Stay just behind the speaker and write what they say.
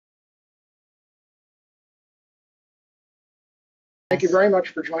Thank you very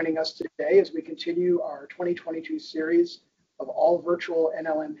much for joining us today as we continue our 2022 series of all virtual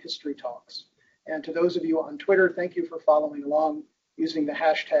NLM history talks. And to those of you on Twitter, thank you for following along using the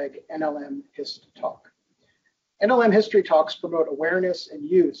hashtag NLMHistTalk. NLM history talks promote awareness and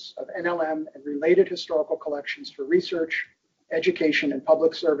use of NLM and related historical collections for research, education, and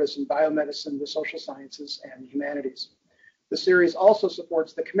public service in biomedicine, the social sciences, and humanities. The series also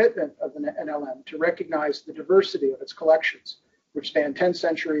supports the commitment of the NLM to recognize the diversity of its collections, which span 10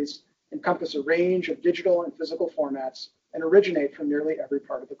 centuries, encompass a range of digital and physical formats, and originate from nearly every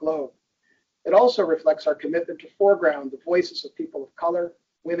part of the globe. It also reflects our commitment to foreground the voices of people of color,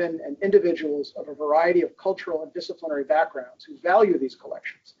 women, and individuals of a variety of cultural and disciplinary backgrounds who value these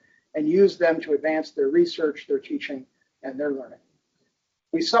collections and use them to advance their research, their teaching, and their learning.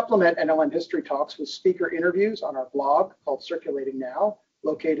 We supplement NLM history talks with speaker interviews on our blog called Circulating Now,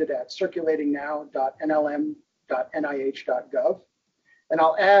 located at circulatingnow.nlm.nih.gov. And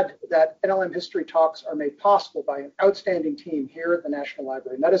I'll add that NLM history talks are made possible by an outstanding team here at the National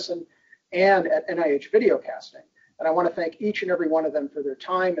Library of Medicine and at NIH Videocasting. And I want to thank each and every one of them for their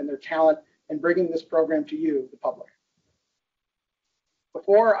time and their talent in bringing this program to you, the public.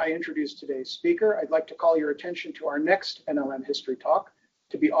 Before I introduce today's speaker, I'd like to call your attention to our next NLM history talk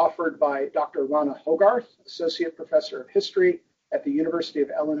to be offered by Dr. Rana Hogarth, Associate Professor of History at the University of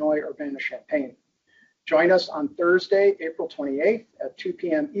Illinois, Urbana-Champaign. Join us on Thursday, April 28th at 2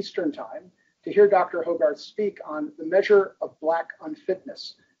 p.m. Eastern Time to hear Dr. Hogarth speak on the measure of Black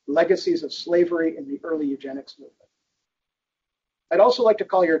unfitness, legacies of slavery in the early eugenics movement. I'd also like to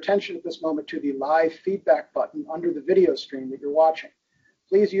call your attention at this moment to the live feedback button under the video stream that you're watching.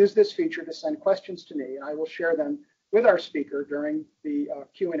 Please use this feature to send questions to me, and I will share them with our speaker during the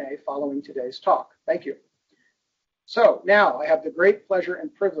Q&A following today's talk. Thank you. So now I have the great pleasure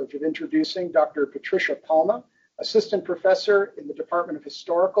and privilege of introducing Dr. Patricia Palma, Assistant Professor in the Department of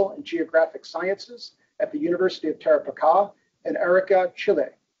Historical and Geographic Sciences at the University of Tarapacá in Arica,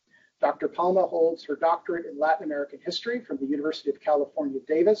 Chile. Dr. Palma holds her doctorate in Latin American history from the University of California,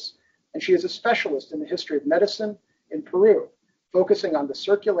 Davis, and she is a specialist in the history of medicine in Peru, focusing on the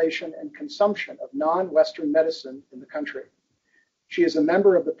circulation and consumption of non-Western medicine in the country. She is a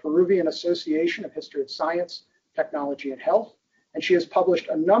member of the Peruvian Association of History of Science, Technology, and Health, and she has published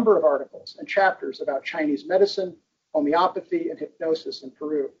a number of articles and chapters about Chinese medicine, homeopathy, and hypnosis in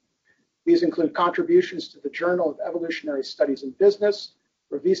Peru. These include contributions to the Journal of Evolutionary Studies in Business,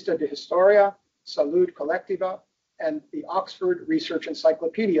 Revista de Historia, Salud Colectiva, and the Oxford Research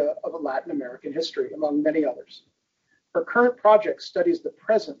Encyclopedia of Latin American History, among many others. Her current project studies the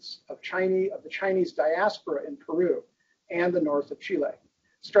presence of the Chinese diaspora in Peru and the north of Chile,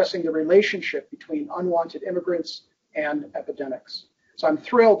 stressing the relationship between unwanted immigrants and epidemics. So I'm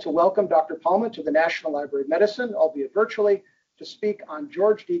thrilled to welcome Dr. Palma to the National Library of Medicine, albeit virtually, to speak on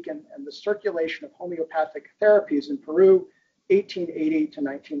George Deacon and the circulation of homeopathic therapies in Peru, 1880 to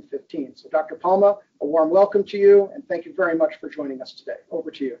 1915. So Dr. Palma, a warm welcome to you, and thank you very much for joining us today.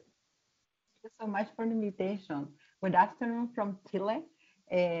 Over to you. Thank you so much for the invitation. Good afternoon from Chile.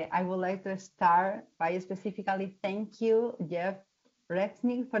 I would like to start by specifically thank you, Jeff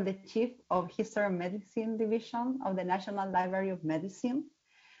Rexnick, for the Chief of History and Medicine Division of the National Library of Medicine,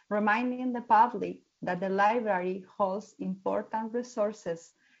 reminding the public that the library holds important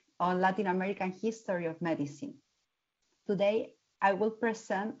resources on Latin American history of medicine. Today, I will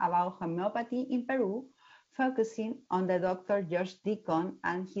present about homeopathy in Peru, focusing on the Dr. George Deacon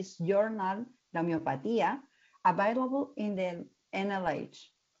and his journal, Homeopatía, available in the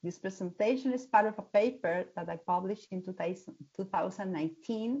NLH. This presentation is part of a paper that I published in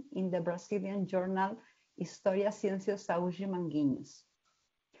 2019 in the Brazilian journal Historia Ciências Saúde Manguinhos.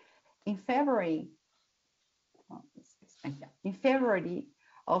 In February of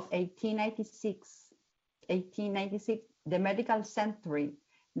 1896, the Medical Century,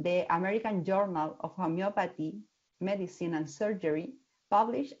 the American Journal of Homeopathy, Medicine, and Surgery,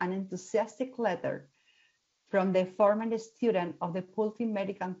 published an enthusiastic letter from the former student of the Pulpy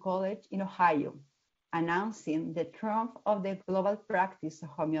Medical College in Ohio, announcing the triumph of the global practice of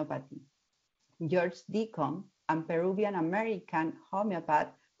homeopathy. George Deacon, a Peruvian-American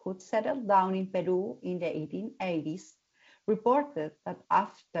homeopath who settled down in Peru in the 1880s, reported that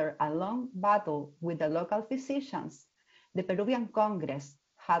after a long battle with the local physicians, the Peruvian Congress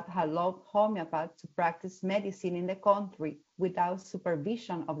had allowed homeopaths to practice medicine in the country without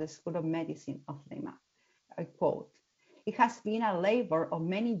supervision of the School of Medicine of Lima. I quote, "It has been a labor of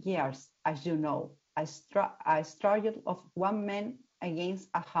many years, as you know, a struggle of one man against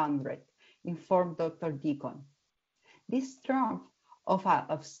 100, informed Dr. Deacon. This triumph of an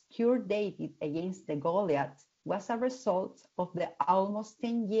obscure deity against the Goliath was a result of the almost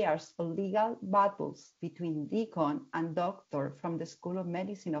 10 years of legal battles between Deacon and doctor from the School of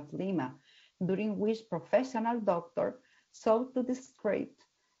Medicine of Lima, during which professional doctors sought to discredit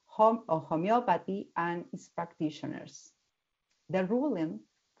homeopathy and its practitioners. The ruling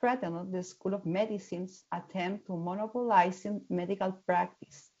threatened the School of Medicine's attempt to monopolize medical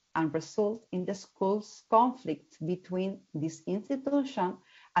practice and result in the school's conflict between this institution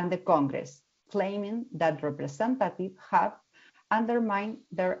and the Congress, claiming that representatives have undermined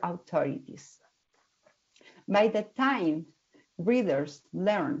their authorities. By the time readers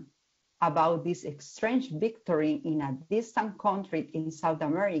learn about this strange victory in a distant country in South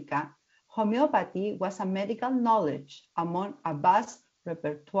America, homeopathy was a medical knowledge among a vast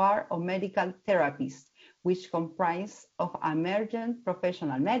repertoire of medical therapies, which comprise of emergent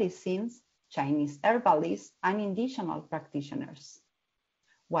professional medicines, Chinese herbalists, and indigenous practitioners.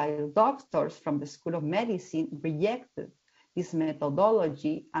 While doctors from the School of Medicine rejected this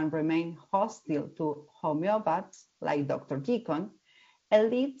methodology and remained hostile to homeopaths like Dr. Deacon,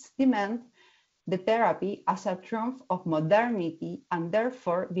 elites demand the therapy as a triumph of modernity and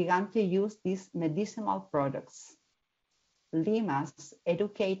therefore began to use these medicinal products. Lima's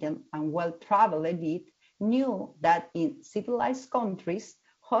educated and well-traveled elite knew that in civilized countries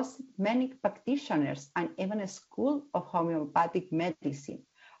hosted many practitioners and even a school of homeopathic medicine,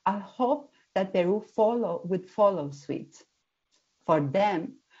 a hope that Peru would follow suit. For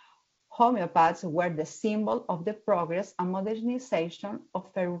them, homeopaths were the symbol of the progress and modernization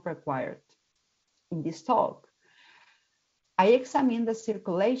of Peru required. In this talk, I examine the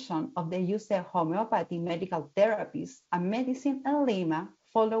circulation of the use of homeopathy medical therapies and medicine in Lima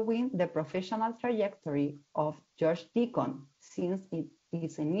following the professional trajectory of George Deacon since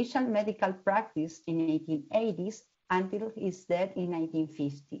its initial medical practice in the 1880s until his death in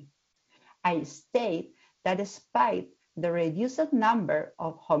 1950. I state that despite the reduced number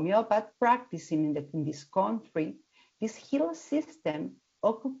of homeopaths practicing in this country, this healing system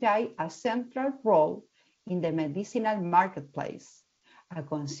occupied a central role in the medicinal marketplace, a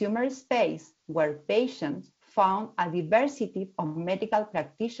consumer space where patients found a diversity of medical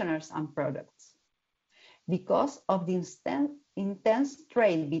practitioners and products. Because of the intense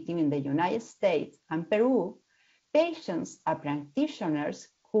trade between the United States and Peru, patients and practitioners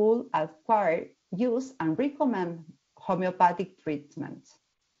could acquire, use, and recommend homeopathic treatments.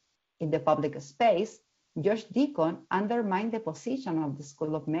 In the public space, George Deacon undermined the position of the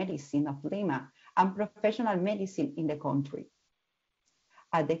School of Medicine of Lima and professional medicine in the country.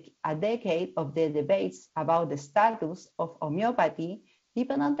 A decade of the debates about the status of homeopathy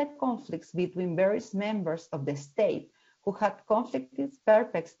deepened on the conflicts between various members of the state who had conflicting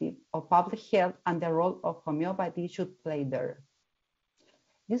perspectives of public health and the role of homeopathy should play there.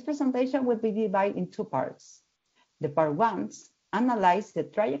 This presentation will be divided in two parts. The part one analyzes the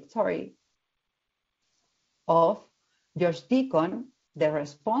trajectory of George Deacon, the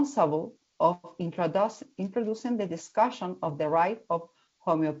responsible of introducing the discussion of the right of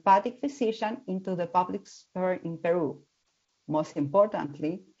homeopathic physician into the public sphere in Peru. Most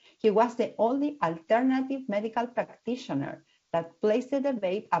importantly, he was the only alternative medical practitioner that placed the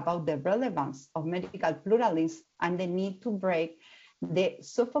debate about the relevance of medical pluralism and the need to break the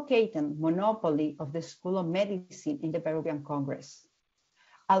suffocating monopoly of the School of Medicine in the Peruvian Congress.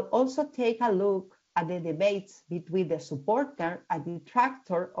 I'll also take a look at the debates between the supporter and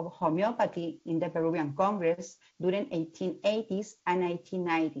detractor of homeopathy in the Peruvian Congress during 1880s and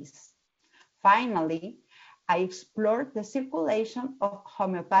 1990s. Finally, I explored the circulation of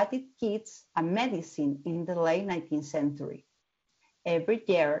homeopathic kits and medicine in the late 19th century. Every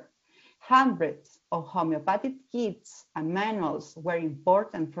year, hundreds of homeopathic kits and manuals were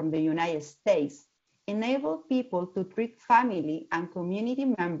imported from the United States, enable people to treat family and community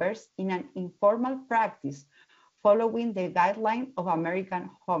members in an informal practice following the guidelines of American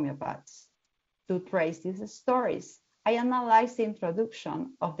homeopaths. To trace these stories, I analyzed the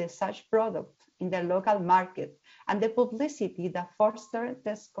introduction of such product in the local market and the publicity that fostered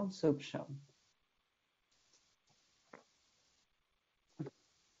this consumption.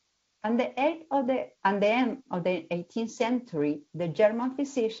 At the end of the 18th century, the German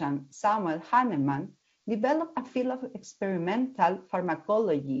physician Samuel Hahnemann developed a field of experimental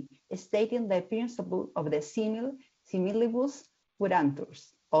pharmacology, stating the principle of the similibus curantur,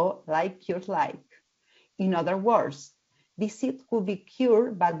 or like cures like. In other words, disease could be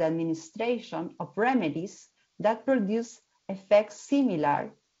cured by the administration of remedies that produce effects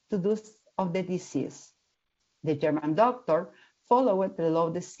similar to those of the disease. The German doctor followed the law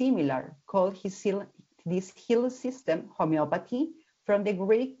of the similar, called this healing system homeopathy, from the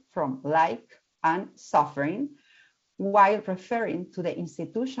Greek from like and suffering, while referring to the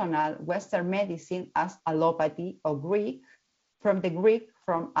institutional Western medicine as allopathy or Greek, from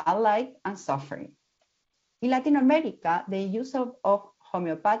alike and suffering. In Latin America, the use of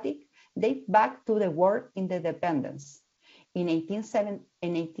homeopathic dates back to the War in the Independence. In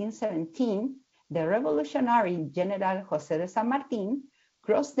 1817, the revolutionary General José de San Martín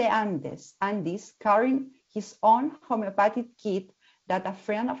crossed the Andes carrying his own homeopathic kit that a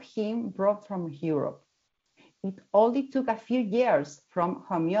friend of him brought from Europe. It only took a few years from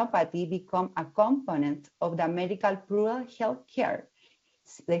homeopathy become a component of the American plural healthcare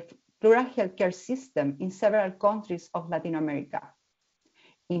system in several countries of Latin America.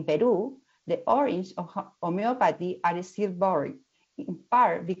 In Peru, the origins of homeopathy are still buried, in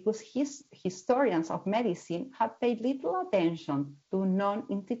part because historians of medicine have paid little attention to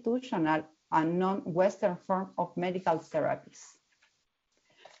non-institutional and non-Western forms of medical therapies.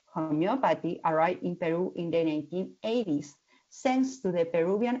 Homeopathy arrived in Peru in the 1980s, thanks to the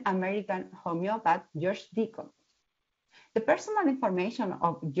Peruvian-American homeopath George Deacon. The personal information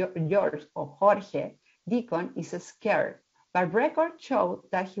of Jorge Deacon is scarce, but records show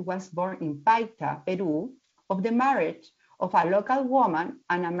that he was born in Paita, Peru, of the marriage of a local woman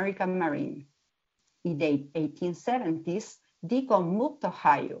and American Marine. In the 1870s, Deacon moved to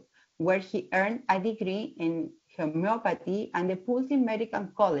Ohio, where he earned a degree in homeopathy and the Pulse Medical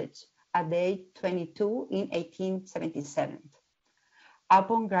College at the age 22 in 1877.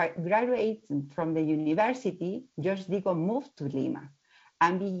 Upon graduating from the university, George Deacon moved to Lima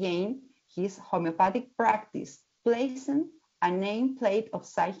and began his homeopathic practice, placing a nameplate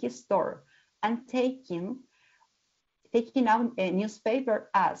outside his store and taking out a newspaper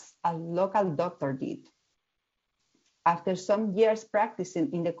as a local doctor did. After some years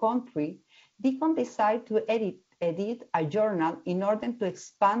practicing in the country, Deacon decided to edit a journal in order to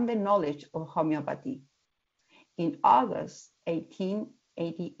expand the knowledge of homeopathy. In August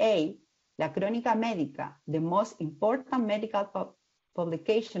 1888, La Crónica Médica, the most important medical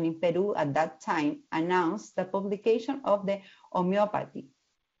publication in Peru at that time, announced the publication of the homeopathy,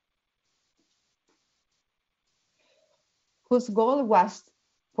 whose goal was,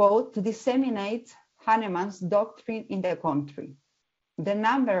 quote, to disseminate Hahnemann's doctrine in the country. The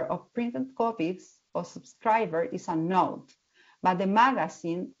number of printed copies of subscribers is unknown, but the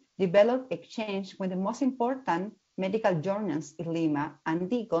magazine developed exchange with the most important medical journals in Lima, and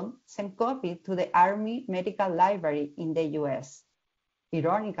Deacon sent copies to the Army Medical Library in the US.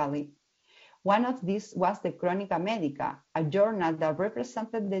 Ironically, one of these was the Crónica Médica, a journal that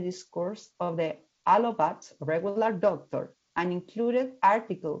represented the discourse of the allopath regular doctor and included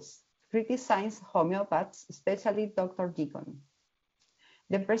articles criticizing homeopaths, especially Dr. Deacon.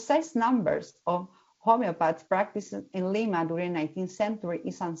 The precise numbers of homeopath practices in Lima during the 19th century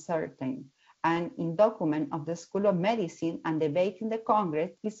is uncertain, and in document of the School of Medicine and debate in the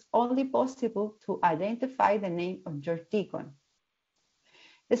Congress, it's only possible to identify the name of George Deacon.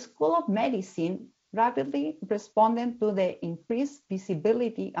 The School of Medicine rapidly responded to the increased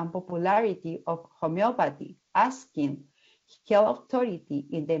visibility and popularity of homeopathy, asking health authority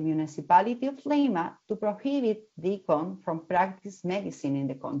in the municipality of Lima to prohibit Deacon from practicing medicine in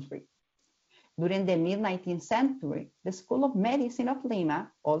the country. During the mid-19th century, the School of Medicine of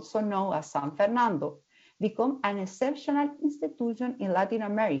Lima, also known as San Fernando, became an exceptional institution in Latin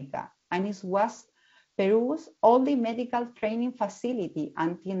America, and it was Peru's only medical training facility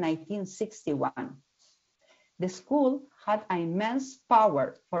until 1961. The school had immense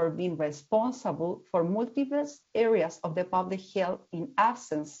power for being responsible for multiple areas of the public health in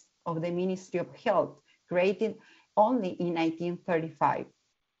absence of the Ministry of Health, created only in 1935.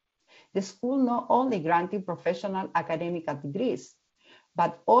 The school not only granted professional academic degrees,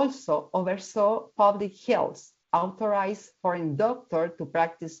 but also oversaw public health, authorized foreign doctors to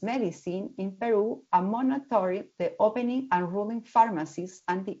practice medicine in Peru, and monitored the opening and running pharmacies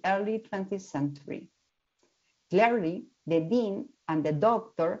until the early 20th century. Clearly, the dean and the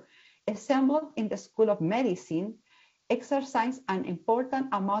doctor assembled in the School of Medicine exercised an important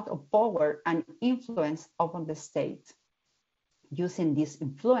amount of power and influence upon the state. Using this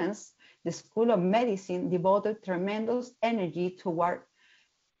influence, the School of Medicine devoted tremendous energy toward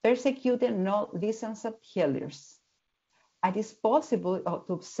persecuting non-licensed healers. It is possible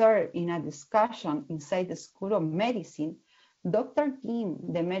to observe in a discussion inside the School of Medicine, Dr.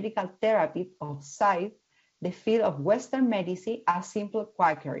 deemed the medical therapy outside the field of Western medicine as simple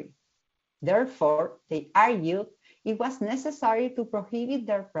quackery. Therefore, they argued it was necessary to prohibit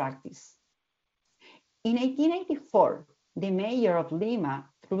their practice. In 1884, the mayor of Lima,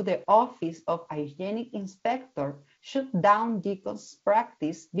 through the Office of Hygienic Inspector, shut down Deacon's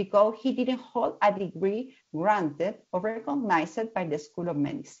practice because he didn't hold a degree granted or recognized by the School of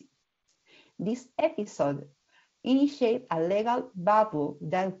Medicine. This episode initiated a legal battle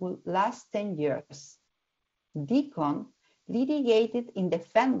that would last 10 years. Deacon litigated in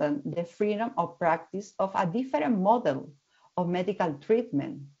defending the freedom of practice of a different model of medical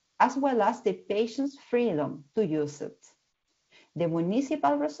treatment, as well as the patient's freedom to use it. The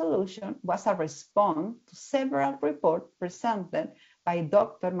municipal resolution was a response to several reports presented by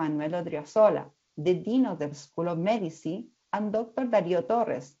Dr. Manuel Odriozola, the dean of the School of Medicine, and Dr. Darío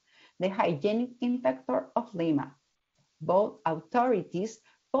Torres, the hygienic inspector of Lima. Both authorities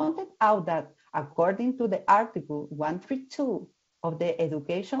pointed out that, according to the Article 132 of the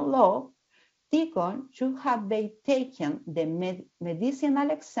Education Law, Deacon should have taken the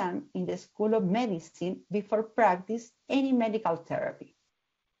medicinal exam in the School of Medicine before practicing any medical therapy.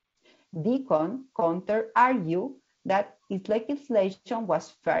 Deacon counter-argued that its legislation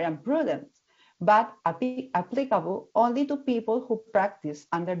was fair and prudent, but applicable only to people who practice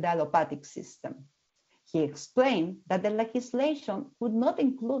under the allopathic system. He explained that the legislation would not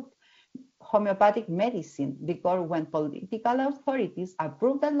include homeopathic medicine because when political authorities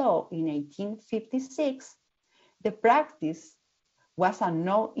approved the law in 1856, the practice was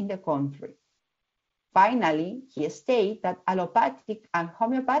unknown in the country. Finally, he stated that allopathic and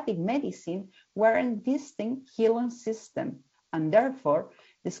homeopathic medicine weren't distinct healing systems, and therefore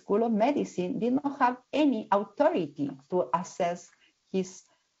the School of Medicine did not have any authority to assess this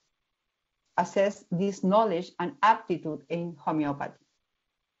knowledge and aptitude in homeopathy.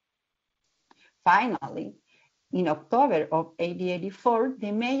 Finally, in October of 1884,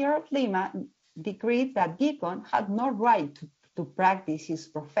 the mayor of Lima decreed that Deacon had no right to practice his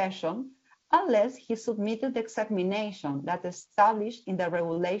profession unless he submitted the examination that established in the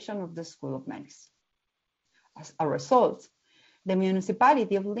regulation of the School of Medicine. As a result, the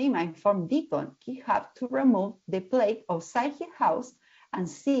municipality of Lima informed Deacon he had to remove the plaque outside his house and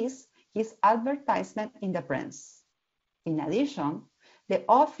cease his advertisement in the press. In addition, the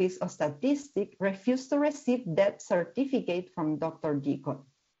Office of Statistics refused to receive death certificate from Dr. Deacon.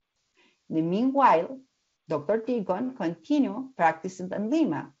 Meanwhile, Dr. Deacon continued practicing in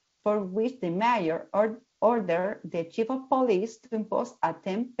Lima, for which the mayor ordered the chief of police to impose a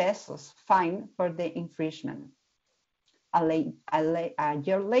 10 pesos fine for the infringement. A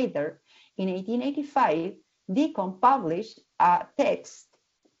year later, in 1885, Deacon published a text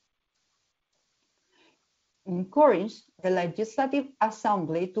encouraged the Legislative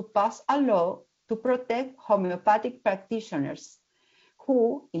Assembly to pass a law to protect homeopathic practitioners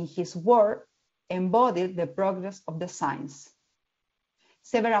who, in his work, embodied the progress of the science.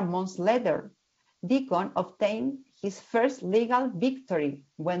 Several months later, Deacon obtained his first legal victory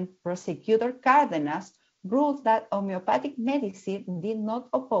when Prosecutor Cárdenas ruled that homeopathic medicine did not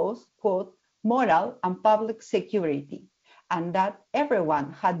oppose, quote, moral and public security, and that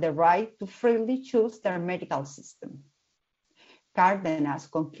everyone had the right to freely choose their medical system. Cárdenas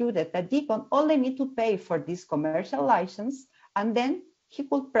concluded that Deacon only needed to pay for this commercial license, and then he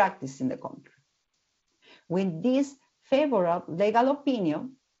could practice in the country. With this favorable legal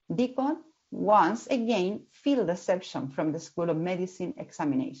opinion, Deacon once again filed a exception from the School of Medicine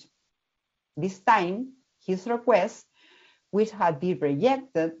examination. This time, his request, which had been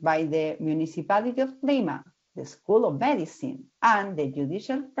rejected by the municipality of Lima, the School of Medicine, and the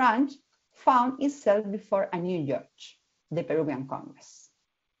judicial branch, found itself before a new judge, the Peruvian Congress.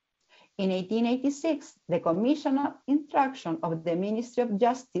 In 1886, the Commission of Instruction of the Ministry of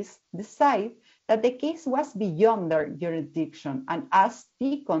Justice decided that the case was beyond their jurisdiction and asked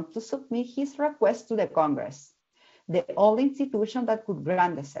Deacon to submit his request to the Congress, the only institution that could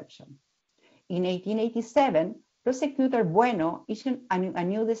grant the exception. In 1887, Prosecutor Bueno issued a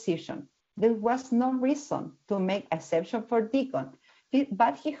new decision. There was no reason to make exception for Deacon,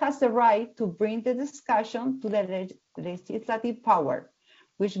 but he has the right to bring the discussion to the legislative power,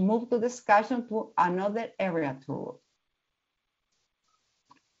 which moved the discussion to another area to rule.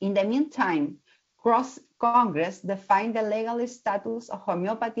 In the meantime, Congress defined the legal status of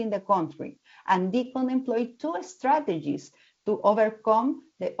homeopathy in the country, and Deacon employed two strategies to overcome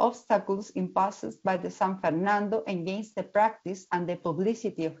the obstacles imposed by the San Fernando against the practice and the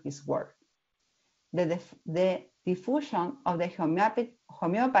publicity of his work. The diffusion of the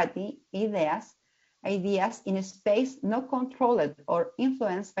homeopathy ideas in a space not controlled or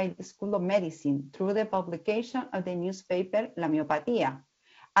influenced by the School of Medicine through the publication of the newspaper La Homeopatía,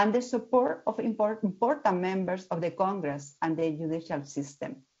 and the support of important members of the Congress and the judicial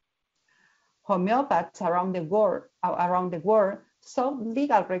system. Homeopaths around the world sought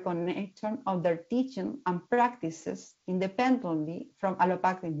legal recognition of their teaching and practices independently from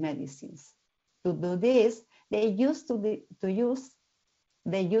allopathic medicines. To do this, they used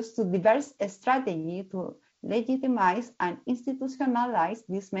diverse strategies to legitimize and institutionalize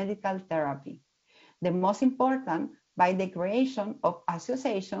this medical therapy. The most important by the creation of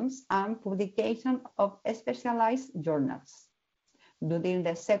associations and publication of specialized journals. During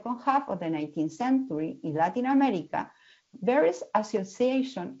the second half of the 19th century in Latin America, various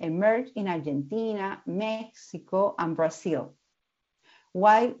associations emerged in Argentina, Mexico, and Brazil.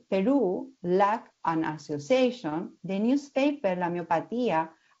 While Peru lacked an association, the newspaper La Homeopatía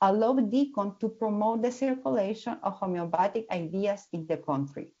allowed Deacon to promote the circulation of homeopathic ideas in the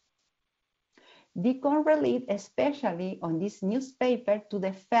country. Deacon relied especially on this newspaper to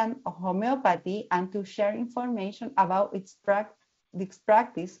defend homeopathy and to share information about its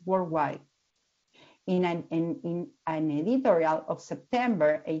practice worldwide. In an editorial of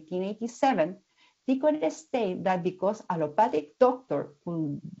September 1887, Deacon stated that because allopathic doctors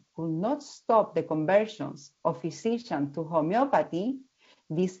could not stop the conversions of physicians to homeopathy,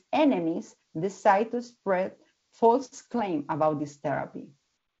 these enemies decided to spread false claims about this therapy.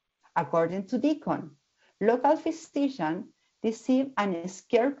 According to Deacon, local physicians deceived and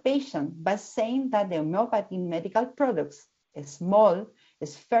scared patients by saying that the homeopathy medical products, small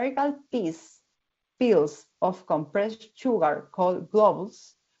spherical pills of compressed sugar called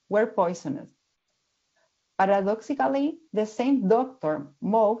globules, were poisonous. Paradoxically, the same doctor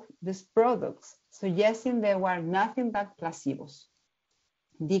mocked these products, suggesting they were nothing but placebos.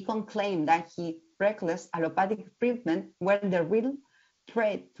 Deacon claimed that his reckless allopathic treatment were the real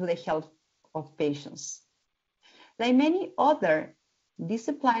threat to the health of patients. Like many other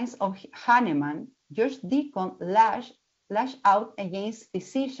disciples of Hahnemann, George Deacon lashed out against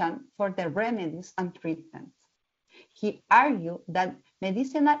physicians for their remedies and treatments. He argued that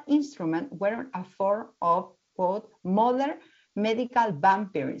medicinal instruments were a form of, quote, modern medical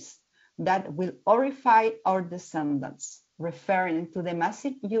vampires that will horrify our descendants, referring to the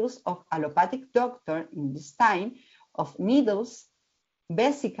massive use of allopathic doctors in this time of needles,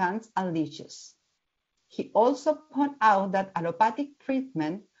 vesicants, and leeches. He also pointed out that allopathic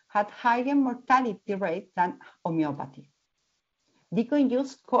treatment had higher mortality rate than homeopathy. Deacon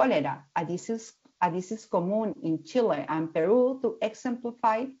used cholera, a disease common in Chile and Peru, to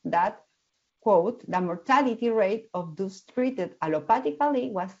exemplify that, quote, the mortality rate of those treated allopathically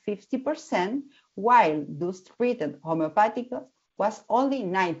was 50%, while those treated homeopathically was only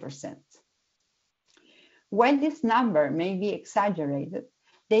 9%. While this number may be exaggerated,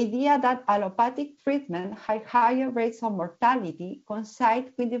 the idea that allopathic treatment had higher rates of mortality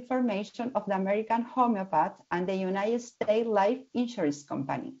coincides with information of the American homeopath and the United States Life Insurance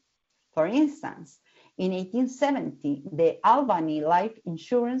Company. For instance, in 1870, the Albany Life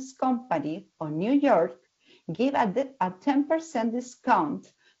Insurance Company of New York gave a 10%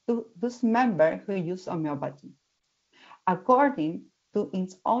 discount to those members who use homeopathy. According to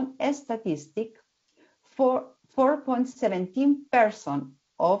its own statistic, 4.17 persons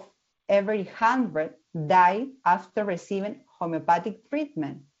of every 100 died after receiving homeopathic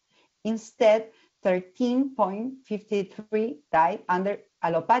treatment. Instead, 13.53 died under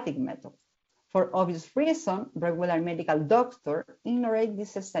allopathic method. For obvious reason, regular medical doctors ignorate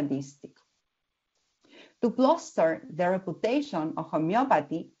this statistic. To bolster the reputation of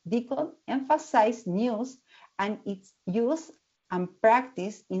homeopathy, Deacon emphasized news and its use and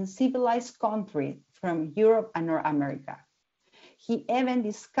practice in civilized countries from Europe and North America. He even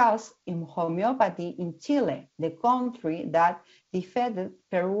discussed homeopathy in Chile, the country that defeated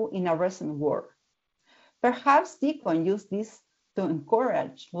Peru in a recent war. Perhaps Deacon used this to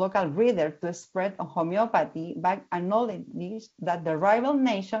encourage local readers to spread homeopathy by acknowledging that the rival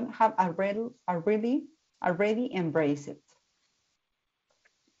nation have already embraced it.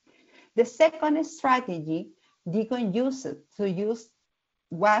 The second strategy Deacon used to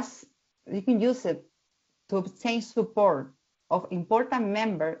obtain support of important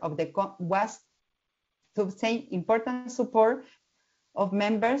members of the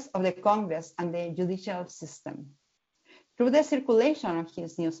Congress and the judicial system. Through the circulation of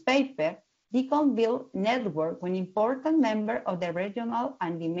his newspaper, Deacon built a network with important members of the regional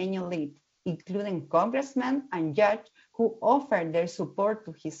and the main elite, including congressmen and judges who offered their support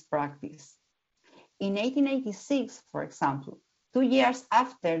to his practice. In 1886, for example, 2 years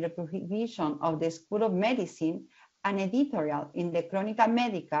after the prohibition of the School of Medicine, an editorial in the Crónica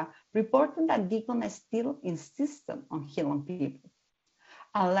Médica reported that Deacon still insisted on healing people.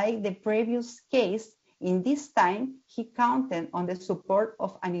 Unlike the previous case, in this time, he counted on the support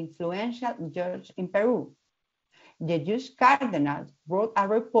of an influential judge in Peru. the Jewish cardinal wrote a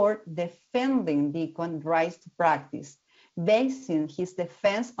report defending Deacon's right to practice, basing his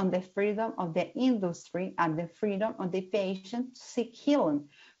defense on the freedom of the industry and the freedom of the patient to seek healing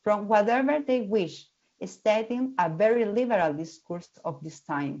from whatever they wish, stating a very liberal discourse of this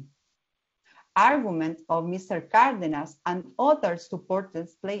time. Arguments of Mr. Cardenas and other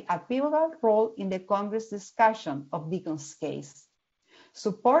supporters play a pivotal role in the Congress discussion of Deacon's case.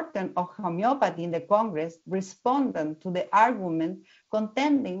 Supporters of homeopathy in the Congress responded to the argument,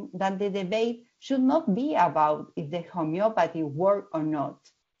 contending that the debate should not be about if the homeopathy worked or not,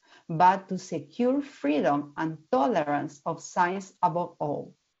 but to secure freedom and tolerance of science above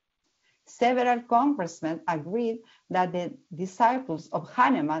all. Several congressmen agreed that the disciples of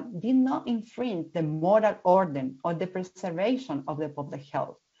Hahnemann did not infringe the moral order or the preservation of the public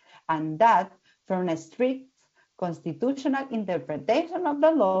health, and that from a strict constitutional interpretation of the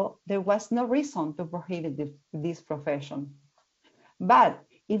law, there was no reason to prohibit this profession. But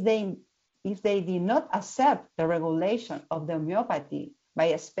if they did not accept the regulation of the homeopathy by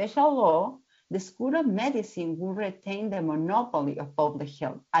a special law, the School of Medicine will retain the monopoly of public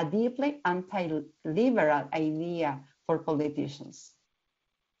health, a deeply anti-liberal idea for politicians.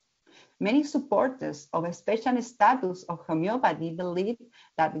 Many supporters of a special status of homeopathy believe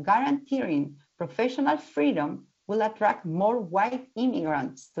that guaranteeing professional freedom will attract more white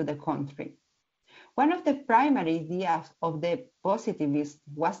immigrants to the country. One of the primary ideas of the positivists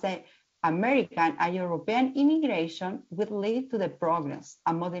was that American and European immigration would lead to the progress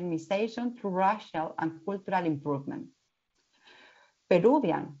and modernization through racial and cultural improvement.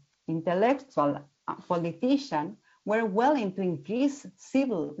 Peruvian intellectuals and politicians were willing to increase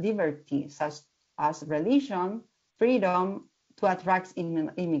civil liberties such as religion, freedom to attract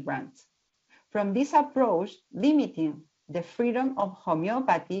immigrants. From this approach, limiting the freedom of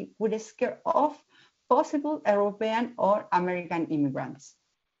homeopathy would scare off possible European or American immigrants.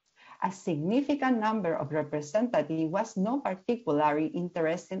 A significant number of representatives was not particularly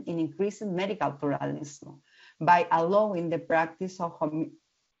interested in increasing medical pluralism by allowing the practice of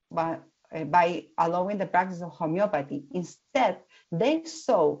homeopathy. Instead, they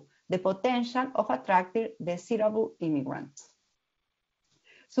saw the potential of attracting desirable immigrants.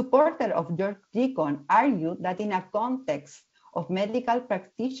 Supporters of George Deacon argued that in a context of medical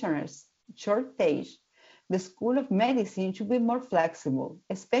practitioners' shortage, the School of Medicine should be more flexible,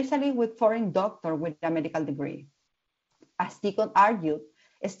 especially with foreign doctors with a medical degree. As Deacon argued,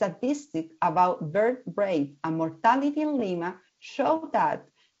 statistics about birth rate and mortality in Lima show that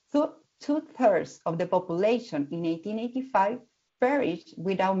two-thirds of the population in 1885 perished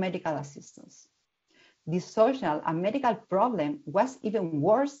without medical assistance. The social and medical problem was even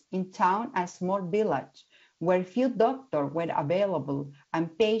worse in town and small village, where few doctors were available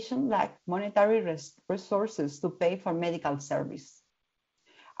and patients lacked monetary resources to pay for medical service.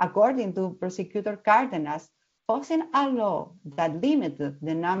 According to Prosecutor Cardenas, passing a law that limited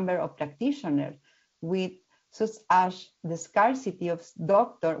the number of practitioners with such as the scarcity of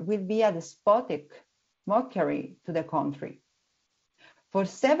doctors will be a despotic mockery to the country. For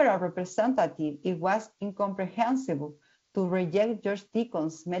several representatives, it was incomprehensible to reject George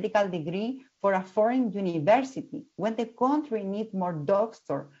Deacon's medical degree for a foreign university when the country needs more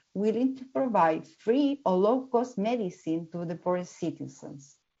doctors willing to provide free or low-cost medicine to the poorest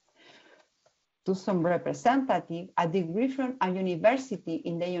citizens. To some representatives, a degree from a university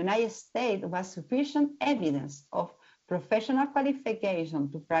in the United States was sufficient evidence of professional qualification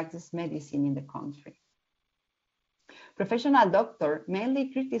to practice medicine in the country. Professional doctors mainly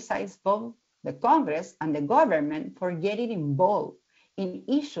criticized both the Congress and the government for getting involved in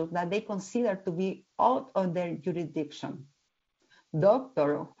issues that they consider to be out of their jurisdiction.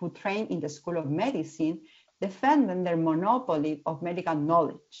 Doctors who train in the School of Medicine defended their monopoly of medical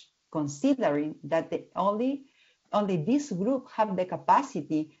knowledge, considering that only this group have the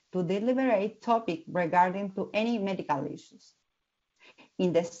capacity to deliberate topics regarding to any medical issues.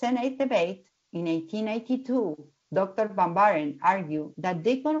 In the Senate debate in 1892, Dr. Van Baren argued that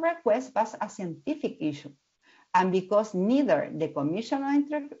Deacon's request was a scientific issue, and because neither the Commission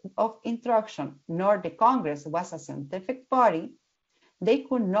of Instruction nor the Congress was a scientific body, they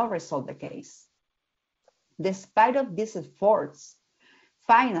could not resolve the case. Despite of these efforts,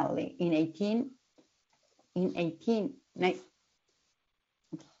 finally, in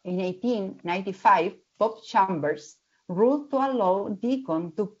 1895, Pope Chambers ruled to allow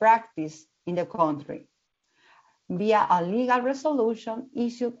Deacon to practice in the country via a legal resolution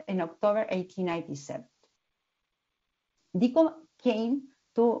issued in October 1897. Deacon came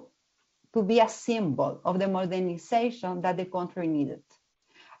to be a symbol of the modernization that the country needed.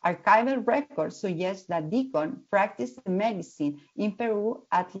 Archival records suggest that Deacon practiced medicine in Peru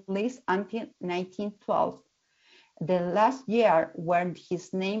at least until 1912, the last year when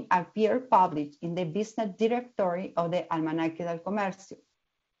his name appeared published in the business directory of the Almanaque del Comercio.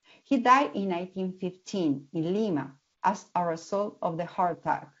 He died in 1915 in Lima as a result of the heart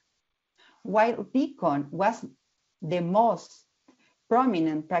attack. While Deacon was the most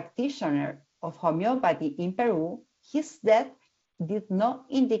prominent practitioner of homeopathy in Peru, his death did not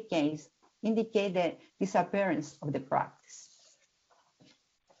indicate the disappearance of the practice.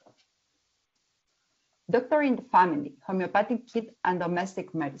 Doctor in the Family, Homeopathic Kit and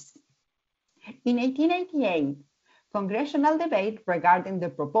Domestic Medicine. In 1888, congressional debate regarding the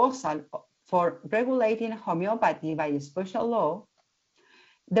proposal for regulating homeopathy by special law,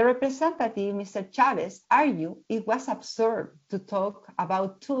 the representative, Mr. Chavez, argued it was absurd to talk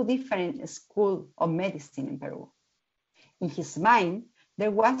about two different schools of medicine in Peru. In his mind, there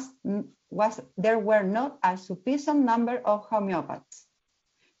were not a sufficient number of homeopaths.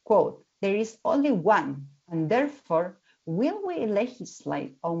 Quote, there is only one, and therefore, will we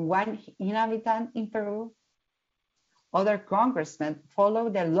legislate on one inhabitant in Peru? Other congressmen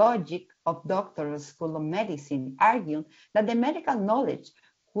followed the logic of Doctors' School of Medicine, arguing that the medical knowledge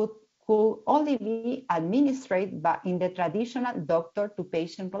could only be administered in the traditional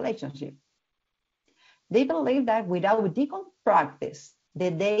doctor-to-patient relationship. They believe that without Deacon practice, the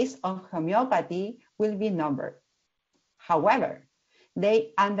days of homeopathy will be numbered. However,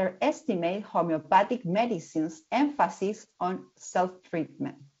 they underestimate homeopathic medicine's emphasis on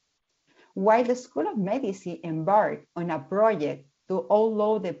self-treatment. While the School of Medicine embarked on a project to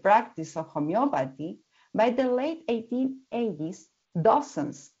outlaw the practice of homeopathy, by the late 1880s,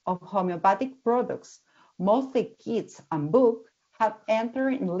 dozens of homeopathic products, mostly kits and books, have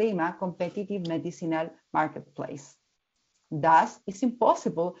entered in Lima competitive medicinal marketplace. Thus, it's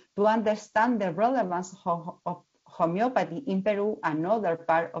impossible to understand the relevance of homeopathy in Peru and other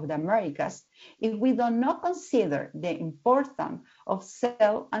parts of the Americas if we do not consider the importance of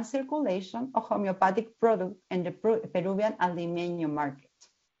sale and circulation of homeopathic products in the Peruvian and Limeño market.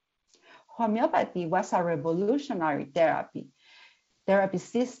 Homeopathy was a revolutionary therapy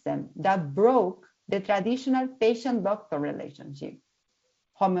system that broke the traditional patient-doctor relationship.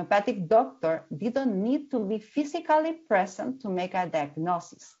 Homeopathic doctor didn't need to be physically present to make a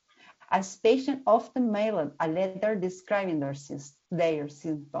diagnosis, as patients often mailed a letter describing their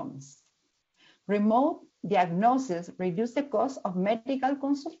symptoms. Remote diagnosis reduced the cost of medical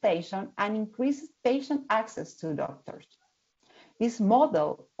consultation and increased patient access to doctors. This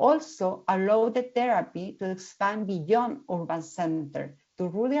model also allowed the therapy to expand beyond urban centers to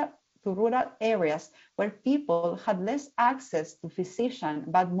rural areas where people had less access to physicians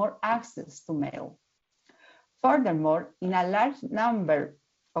but more access to mail. Furthermore, in a large number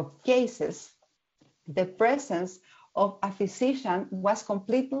of cases, the presence of a physician was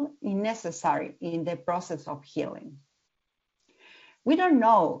completely unnecessary in the process of healing. We don't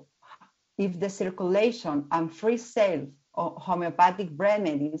know if the circulation and free sale of homeopathic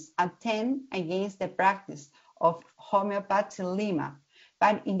remedies attend against the practice of homeopathy in Lima,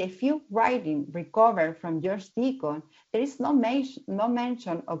 but in the few writings recovered from George Deacon, there is no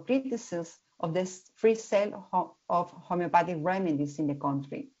mention of criticism of the free sale of homeopathic remedies in the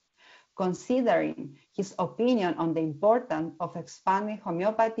country. Considering his opinion on the importance of expanding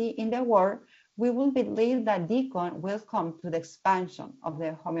homeopathy in the world, we will believe that Deacon will come to the expansion of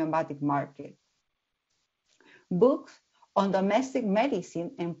the homeopathic market. Books on domestic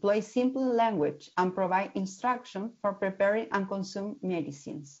medicine employ simple language and provide instruction for preparing and consuming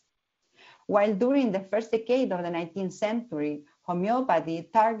medicines. While during the first decade of the 19th century, homeopathy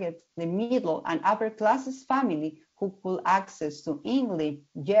targets the middle and upper classes family who could access to English,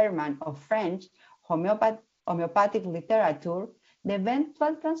 German, or French homeopathic literature, the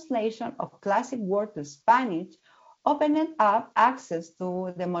eventual translation of classic works to Spanish opened up access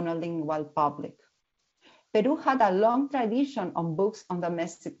to the monolingual public. Peru had a long tradition on books on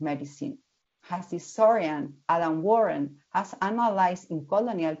domestic medicine. As historian Adam Warren has analyzed in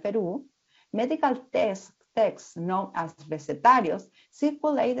colonial Peru, medical texts known as recetarios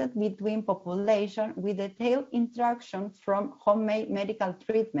circulated between population with detailed instructions from homemade medical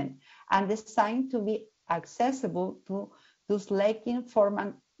treatment and designed to be accessible to those lacking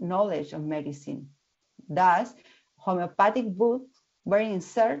formal knowledge of medicine. Thus, homeopathic books were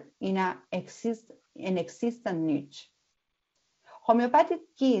inserted in an existent niche. Homeopathic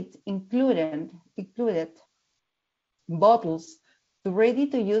kits included bottles to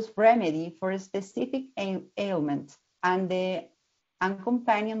ready-to-use remedy for a specific ailment and the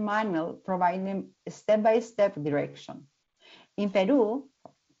accompanying manual providing step-by-step direction. In Peru,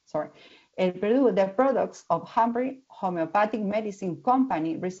 In Peru, the products of Humphrey Homeopathic Medicine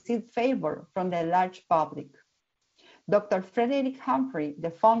Company received favor from the large public. Dr. Frederick Humphrey, the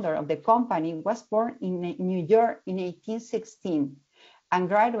founder of the company, was born in New York in 1816 and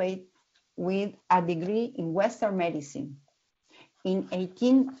graduated with a degree in Western medicine. In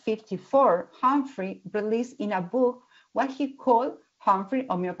 1854, Humphrey released in a book what he called Humphrey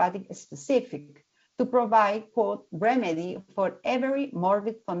Homeopathic Specific, to provide, quote, remedy for every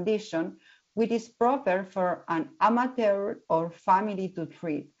morbid condition which is proper for an amateur or family to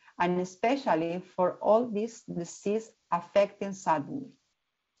treat, and especially for all these diseases affecting suddenly.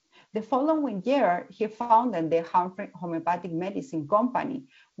 The following year, he founded the Humphrey Homeopathic Medicine Company,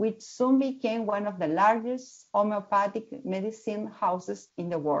 which soon became one of the largest homeopathic medicine houses in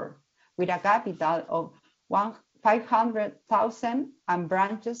the world, with a capital of 500,000 and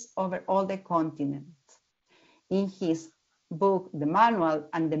branches over all the continent. In his book, The Manual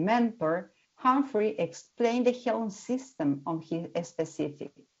and the Mentor, Humphrey explained the healing system of his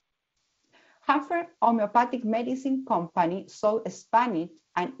specific. Humphrey Homeopathic Medicine Company sold a Spanish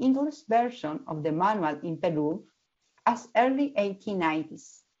and English version of the manual in Peru as early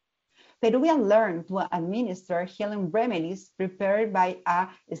 1890s. Peruvians learned to administer healing remedies prepared by a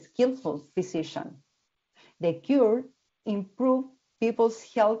skillful physician. The cure improved people's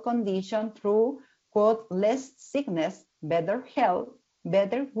health condition through, quote, less sickness, better health,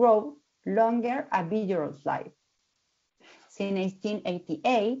 better growth, longer and vigorous life. Since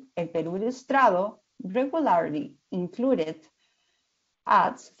 1888, El Perú Ilustrado regularly included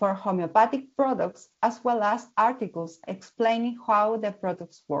ads for homeopathic products as well as articles explaining how the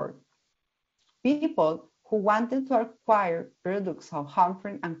products work. People who wanted to acquire products of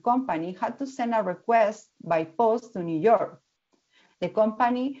Humphrey and Company had to send a request by post to New York. The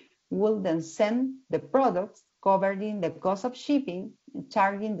company would then send the products covering the cost of shipping,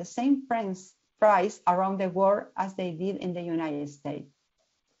 charging the same price around the world as they did in the United States.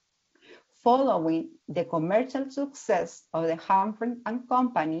 Following the commercial success of the Humphrey and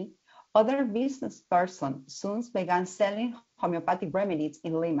Company, other business persons soon began selling homeopathic remedies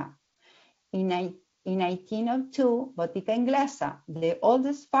in Lima. In 1902, Botica Inglesa, the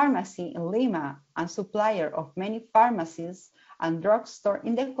oldest pharmacy in Lima and supplier of many pharmacies and drugstores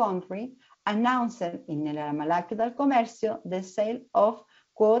in the country, announced in El Almanaque del Comercio the sale of,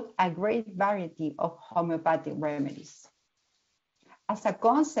 quote, a great variety of homeopathic remedies. As a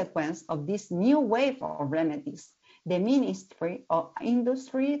consequence of this new wave of remedies, the Ministry of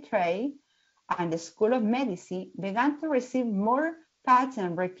Industry, Trade, and the School of Medicine began to receive more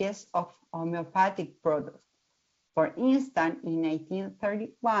patent requests of homeopathic products. For instance, in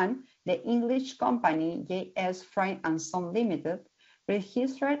 1931, the English company J.S. Fry and Son Limited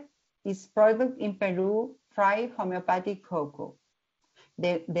registered its product in Peru, fried homeopathic cocoa.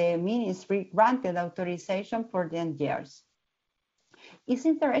 The ministry granted authorization for 10 years. It's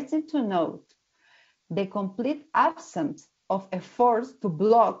interesting to note the complete absence of efforts to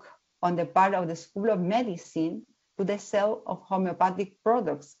block on the part of the School of Medicine to the sale of homeopathic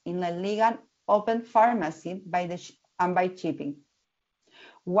products in a legal open pharmacy by shipping.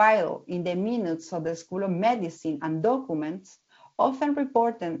 While in the minutes of the School of Medicine and documents often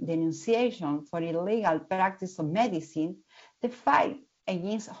reported denunciation for illegal practice of medicine, the fight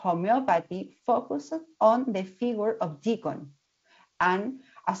against homeopathy focused on the figure of Deacon, and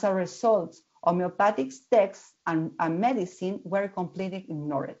as a result, homeopathic texts and medicine were completely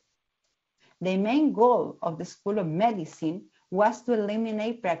ignored. The main goal of the School of Medicine was to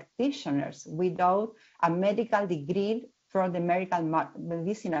eliminate practitioners without a medical degree from the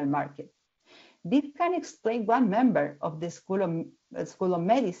medicinal market. This can explain why members of the School of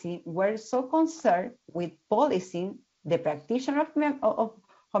Medicine were so concerned with policing the practitioner of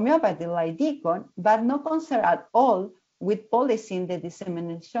homeopathy like Deacon, but not concerned at all with policing the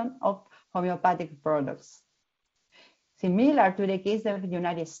dissemination of homeopathic products. Similar to the case of the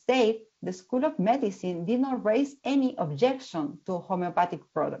United States, the School of Medicine did not raise any objection to homeopathic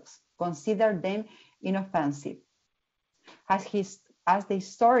products, considered them inoffensive. As the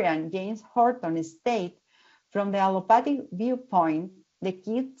historian James Horton stated, from the allopathic viewpoint, the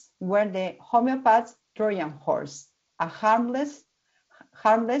kids were the homeopath's Trojan horse, a harmless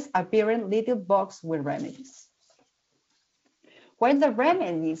appearing little box with remedies. While the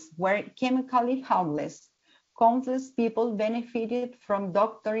remedies were chemically harmless, countless people benefited from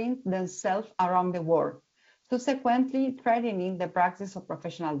doctoring themselves around the world, subsequently threatening the practice of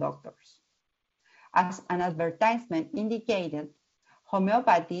professional doctors. As an advertisement indicated,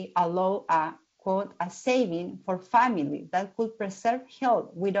 homeopathy allowed a, quote, a saving for families that could preserve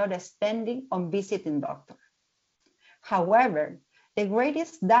health without spending on visiting doctors. However, the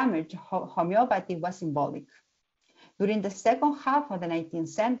greatest damage to homeopathy was symbolic. During the second half of the 19th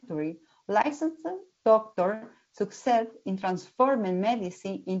century, licensed doctors succeeded in transforming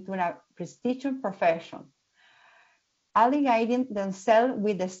medicine into a prestigious profession, allying themselves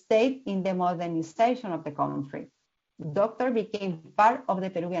with the state in the modernization of the country. Doctors became part of the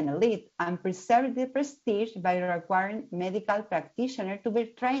Peruvian elite and preserved the prestige by requiring medical practitioners to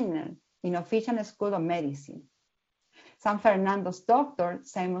be trained in official school of medicine. San Fernando's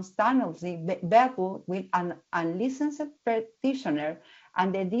doctors simultaneously battled with an unlicensed practitioner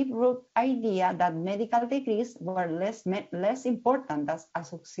and the deep-rooted idea that medical degrees were less important than a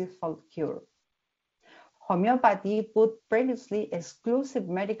successful cure. Homeopathy put previously exclusive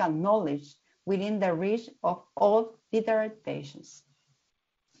medical knowledge within the reach of all literate patients.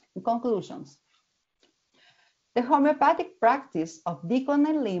 In conclusions, the homeopathic practice of Deacon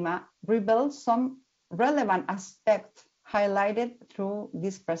and Lima reveals some relevant aspects highlighted through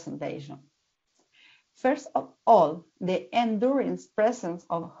this presentation. First of all, the enduring presence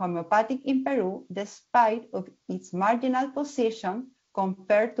of homeopathic in Peru, despite of its marginal position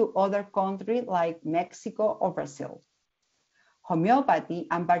compared to other countries like Mexico or Brazil. Homeopathy,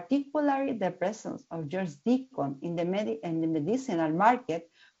 and particularly the presence of George Deacon in the medicinal market,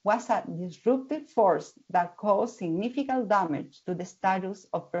 was a disruptive force that caused significant damage to the status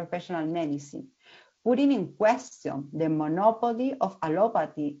of professional medicine, putting in question the monopoly of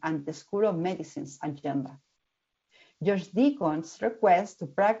allopathy and the School of Medicine's agenda. George Deacon's request to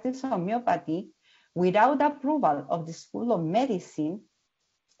practice homeopathy without approval of the School of Medicine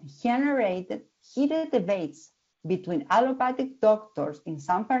generated heated debates between allopathic doctors in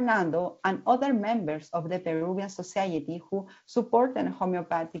San Fernando and other members of the Peruvian society who supported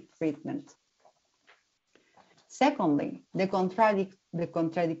homeopathic treatment. Secondly, the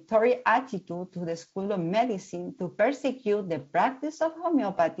contradictory attitude to the School of Medicine to persecute the practice of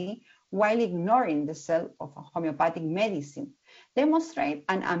homeopathy while ignoring the self of homeopathic medicine demonstrate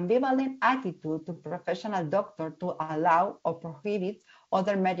an ambivalent attitude to professional doctors to allow or prohibit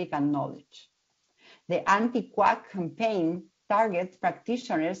other medical knowledge. The anti-quack campaign targets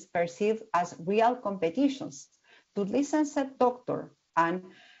practitioners perceived as real competitions to licensed doctors and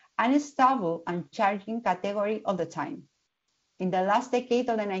unstable and charging category all the time. In the last decade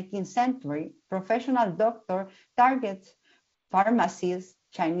of the 19th century, professional doctors target pharmacists,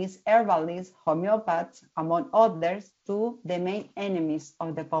 Chinese herbalists, homeopaths, among others, to the main enemies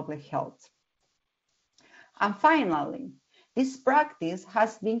of the public health. And finally, this practice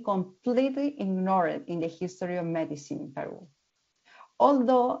has been completely ignored in the history of medicine in Peru.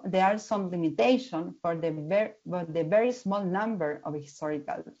 Although there are some limitations for the very small number of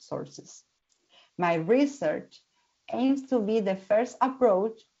historical sources. My research aims to be the first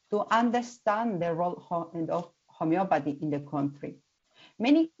approach to understand the role of homeopathy in the country.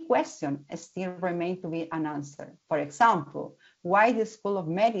 Many questions still remain to be unanswered. For example, why the School of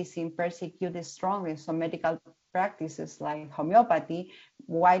Medicine persecuted strongly some medical practices like homeopathy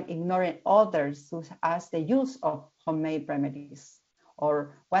while ignoring others such as the use of homemade remedies?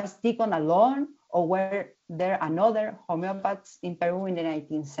 Or was Deacon alone, or were there another homeopaths in Peru in the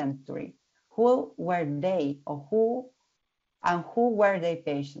 19th century? Who were they, or who were their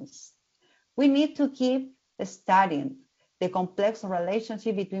patients? We need to keep studying the complex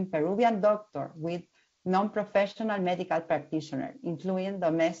relationship between Peruvian doctor with non-professional medical practitioners, including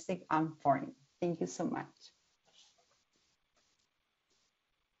domestic and foreign. Thank you so much.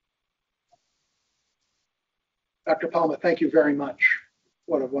 Dr. Palma, thank you very much.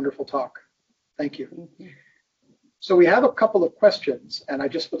 What a wonderful talk. Thank you. Thank you. So we have a couple of questions, and I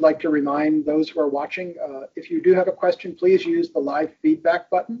just would like to remind those who are watching, if you do have a question, please use the live feedback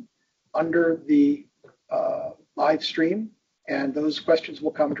button under the live stream, and those questions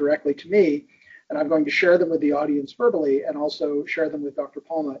will come directly to me, and I'm going to share them with the audience verbally and also share them with Dr.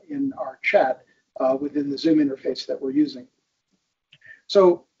 Palma in our chat within the Zoom interface that we're using.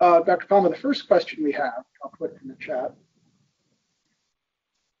 So Dr. Palma, the first question we have, I'll put in the chat.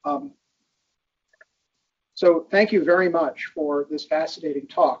 So thank you very much for this fascinating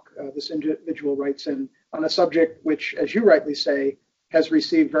talk. This individual writes in on a subject which, as you rightly say, has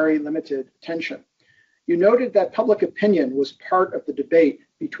received very limited attention. You noted that public opinion was part of the debate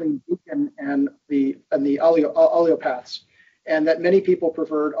between Deacon and the homeopaths, and that many people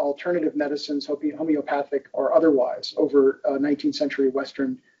preferred alternative medicines, homeopathic or otherwise, over 19th century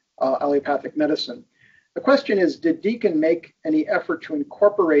Western allopathic medicine. The question is, did Deacon make any effort to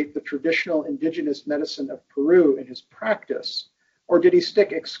incorporate the traditional indigenous medicine of Peru in his practice, or did he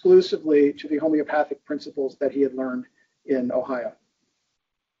stick exclusively to the homeopathic principles that he had learned in Ohio?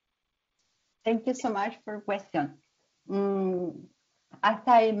 Thank you so much for the question. as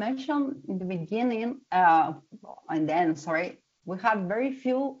I mentioned in the beginning, and then, sorry, we have very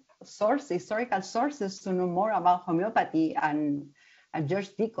few sources, historical sources to know more about homeopathy and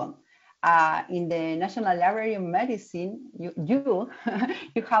George Deacon. In the National Library of Medicine, you have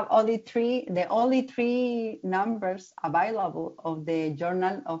the only three numbers available of the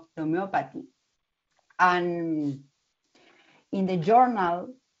Journal of Homeopathy. And in the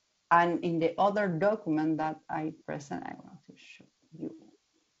journal and in the other document that I present, I want to show you.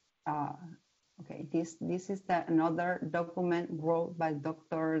 Okay, this is another document wrote by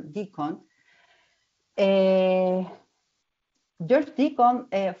Dr. Deacon. George Deacon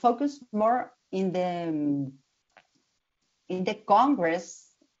focused more in the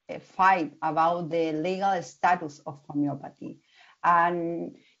Congress fight about the legal status of homeopathy,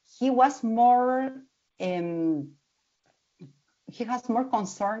 and he was more he has more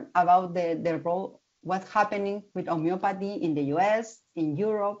concern about the role, what's happening with homeopathy in the US, in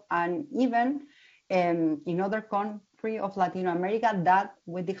Europe, and even in other countries of Latin America that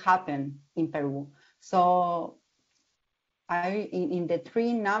would happen in Peru. So in the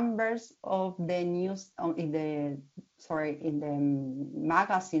three numbers of the news, in the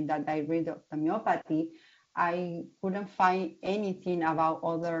magazine that I read of homeopathy, I couldn't find anything about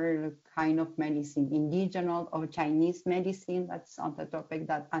other kind of medicine, indigenous or Chinese medicine. That's on the topic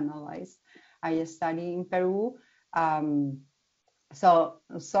that I study in Peru. So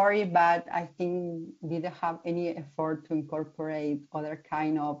sorry, but I think didn't have any effort to incorporate other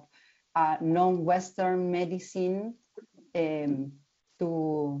kind of non-Western medicine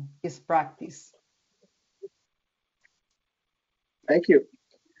to his practice. Thank you.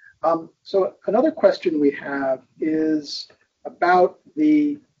 So another question we have is about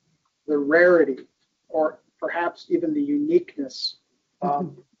the rarity, or perhaps even the uniqueness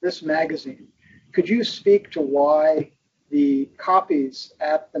of this magazine. Could you speak to why the copies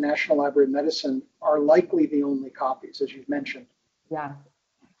at the National Library of Medicine are likely the only copies, as you've mentioned? Yeah.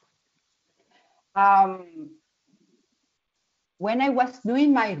 When I was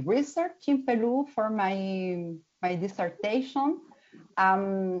doing my research in Peru for my dissertation,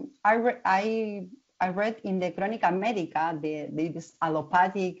 I read in the Crónica Médica, this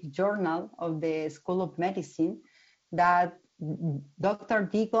allopathic journal of the School of Medicine, that Dr.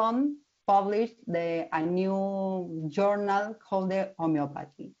 Deacon published a new journal called the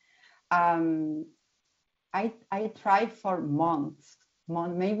Homeopathy. I tried for months,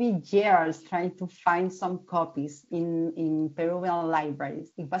 maybe years, trying to find some copies in Peruvian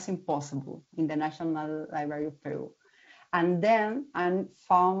libraries. It was impossible in the National Library of Peru. And then I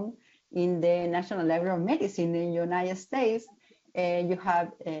found in the National Library of Medicine in the United States, you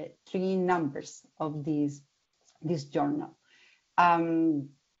have three numbers of this journal. I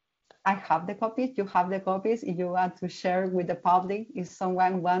have the copies, you have the copies. If you want to share with the public, if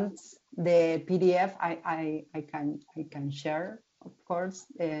someone wants the PDF, I can share, of course,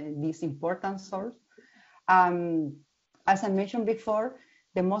 this important source. As I mentioned before,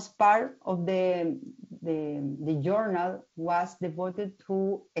 the most part of the journal was devoted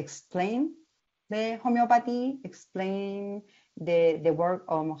to explain the homeopathy, explain the work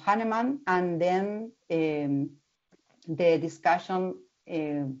of Hahnemann, and then the discussion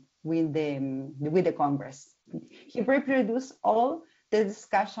with the Congress. He reproduced all the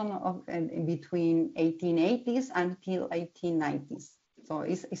discussion of between 1880s until 1890s. So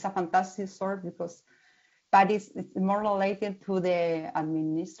it's a fantastic source but it's more related to the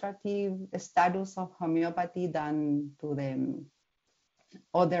administrative status of homeopathy than to the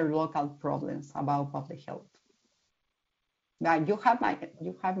other local problems about public health. But you have my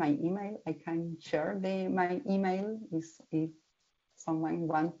email. I can share my email. If someone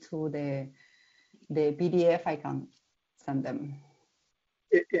wants to the PDF, I can send them.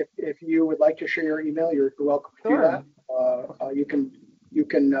 If you would like to share your email, you're welcome to do that. You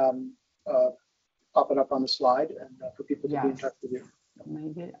can pop it up on the slide and for people to be in touch with you.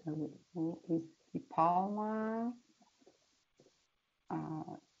 Maybe I will is Palma.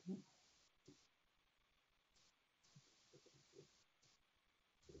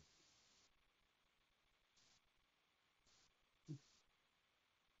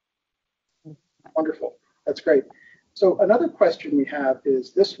 Wonderful. That's great. So another question we have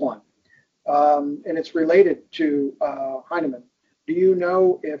is this one, and it's related to Hahnemann. Do you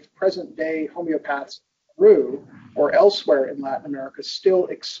know if present-day homeopaths in Peru or elsewhere in Latin America still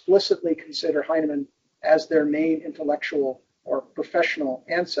explicitly consider Hahnemann as their main intellectual or professional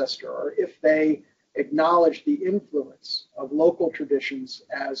ancestor, or if they acknowledge the influence of local traditions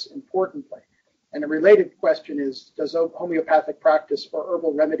as importantly? And a related question is, does homeopathic practice or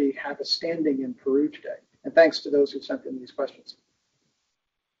herbal remedy have a standing in Peru today? And thanks to those who sent in these questions.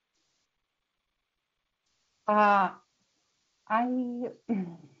 I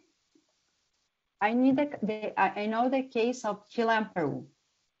I know the case of Chile and Peru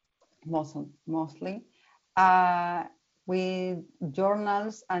mostly, with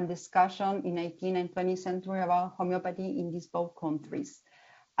journals and discussion in 19th and 20th century about homeopathy in these both countries.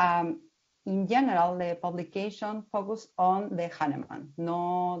 In general, the publication focused on the Hahnemann,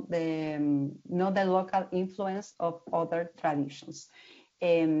 not the local influence of other traditions.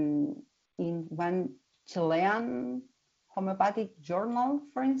 In one Chilean homeopathic journal,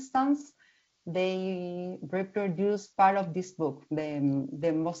 for instance, they reproduce part of this book.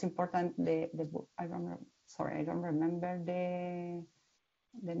 The most important, the book, I don't remember the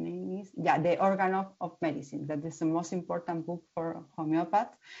name is, The Organ of Medicine. That is the most important book for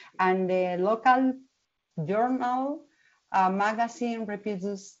homeopaths. And the local journal magazine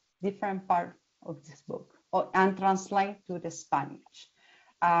reproduces different part of this book and translate to the Spanish.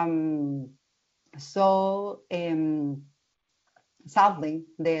 Sadly,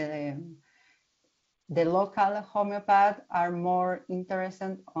 the local homeopaths are more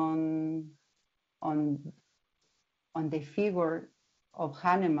interested on the figure of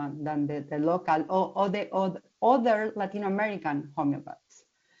Hahnemann than the local or the other Latin American homeopaths.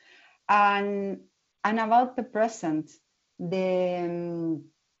 And about the present, I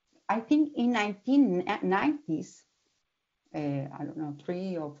think in 1990s, I don't know,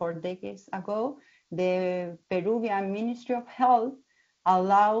 3 or 4 decades ago, the Peruvian Ministry of Health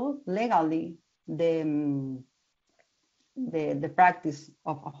allowed legally the practice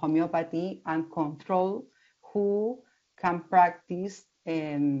of homeopathy and control who can practice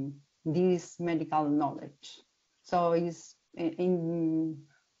this medical knowledge. So it's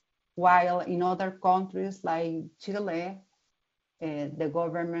while in other countries like Chile, the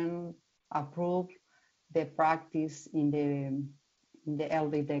government approved the practice in the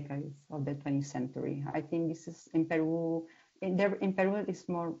early decades of the 20th century. I think this is in Peru. In Peru, it's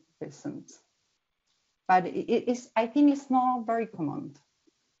more recent, but I think it's not very common.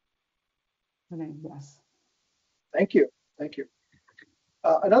 Yes. Thank you.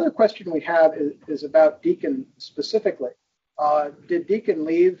 Another question we have is about Deacon specifically. Did Deacon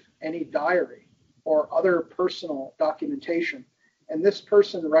leave any diary or other personal documentation? And this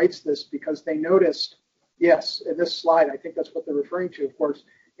person writes this because they noticed, yes, in this slide, I think that's what they're referring to, of course,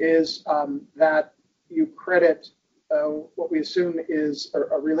 is that you credit what we assume is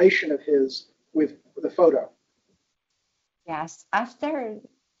a relation of his with the photo. Yes,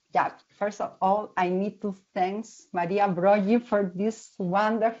 first of all, I need to thank Maria Brogi for this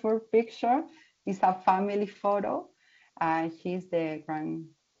wonderful picture. It's a family photo. She's the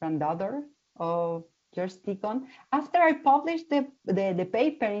granddaughter of George Deacon. After I published the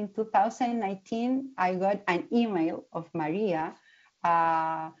paper in 2019, I got an email of Maria,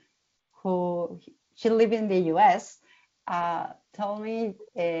 who she lived in the US, told me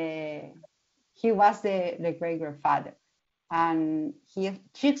he was the great-grandfather. And she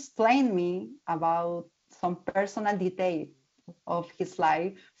explained me about some personal details of his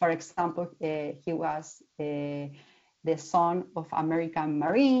life. For example, he was the son of American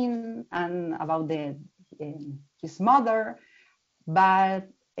Marine, and about his mother, but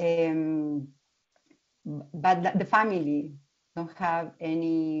the family don't have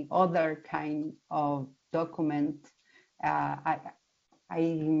any other kind of document.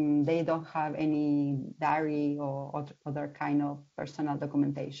 They don't have any diary or other kind of personal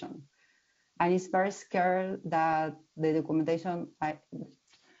documentation. And it's very scared that the documentation,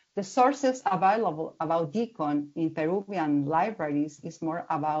 the sources available about Deacon in Peruvian libraries is more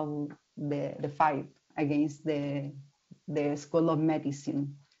about the fight against the School of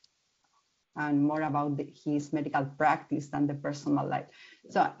Medicine and more about his medical practice than the personal life.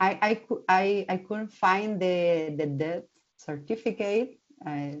 So I couldn't find the death certificate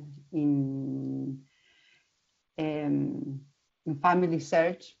in family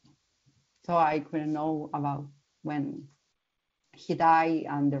search, so I couldn't know about when he died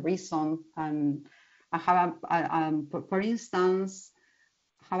and the reason. And I have for instance,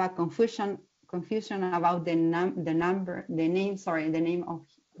 have a confusion about the name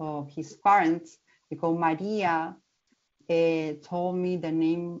of his parents, because Maria told me the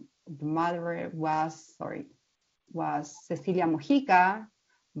name of the mother was Cecilia Mojica,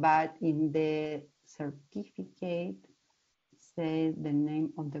 but in the certificate said the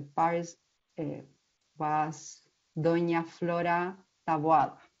name of the parents was Doña Flora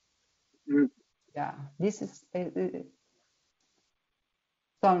Taboada. Yeah, this is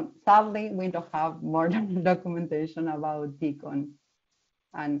so sadly we don't have more documentation about Deacon,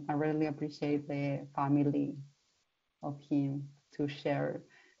 and I really appreciate the family of him to share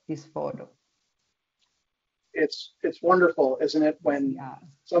this photo. it's wonderful, isn't it, when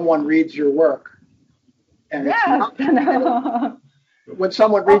someone reads your work and it's not, when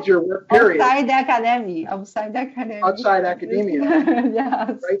someone reads your work, period, outside academia,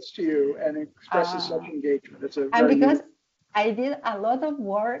 yes, writes to you and expresses such engagement. It's a and very because I did a lot of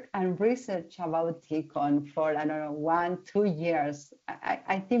work and research about Deacon for, I don't know, 1-2 years.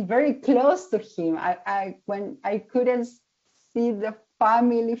 I think very close to him. When I couldn't see the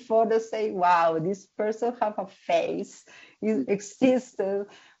family photos, say, wow, this person have a face, it existed,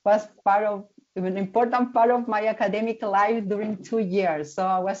 was part of an important part of my academic life during 2 years. So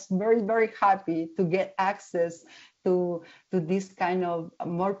I was very, very happy to get access to this kind of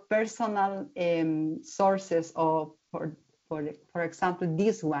more personal sources of, for example,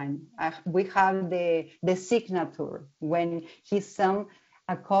 this one. We have the signature when he sent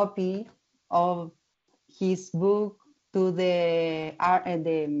a copy of his book to the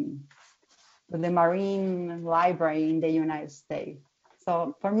Marine Library in the United States.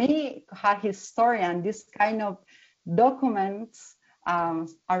 So for me, a historian, this kind of documents are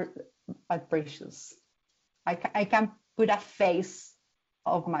precious. I can put a face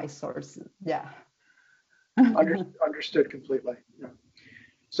of my sources. Yeah. Understood completely. Yeah.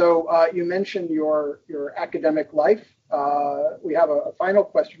 So you mentioned your academic life. We have a final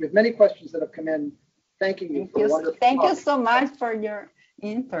question. We have many questions that have come in. Thanking you for wonderful. Thank you so much for your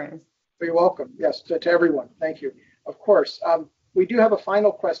interest. You're welcome. Yes, to everyone. Thank you. Of course. We do have a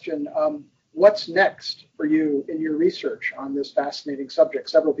final question. What's next for you in your research on this fascinating subject?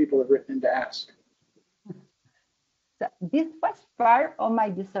 Several people have written in to ask. This was part of my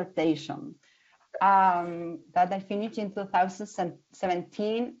dissertation that I finished in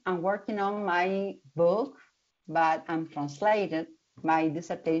 2017. I'm working on my book, but I'm translated my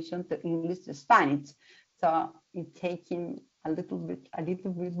dissertation to English to Spanish. So it's taking a little bit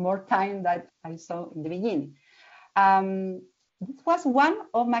more time than I saw in the beginning. This was one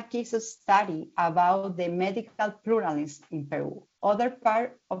of my case study about the medical pluralism in Peru. Other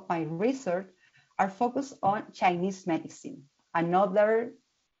part of my research are focused on Chinese medicine. Another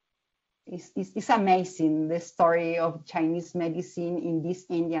is amazing, the story of Chinese medicine in this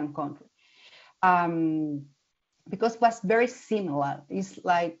Indian country. Because it was very similar. It's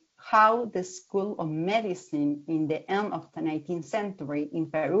like how the School of Medicine in the end of the 19th century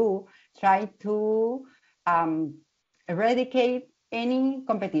in Peru tried to eradicate any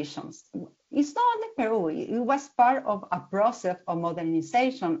competitions. It's not only Peru, it was part of a process of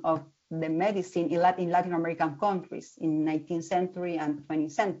modernization of the medicine in Latin American countries in 19th century and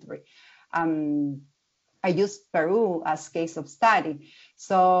 20th century. I used Peru as case of study.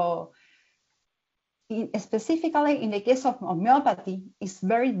 So specifically in the case of homeopathy, it's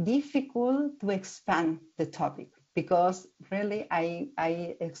very difficult to expand the topic because really I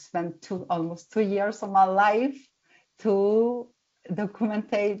spent almost 2 years of my life to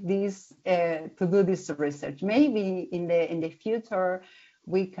documentate this, to do this research. Maybe in the future,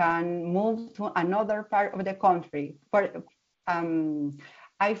 we can move to another part of the country.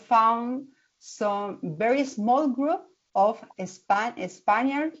 I found some very small group of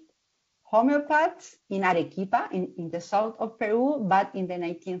Spaniard homeopaths in Arequipa, in the south of Peru, but in the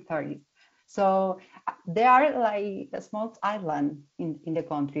 1930s. So they are like a small island in the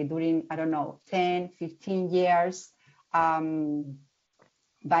country during, I don't know, 10, 15 years.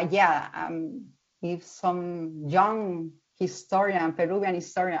 But yeah, if some young historian, Peruvian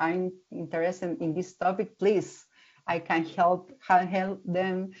historian, are interested in this topic, please, I can help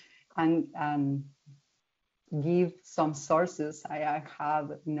them and give some sources I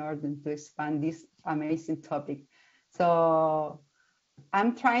have in order to expand this amazing topic. So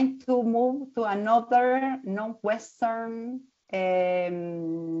I'm trying to move to another non-Western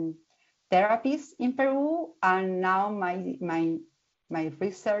therapies in Peru, and now my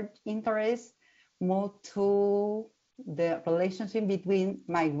research interest moved to the relationship between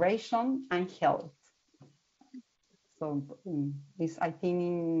migration and health. So I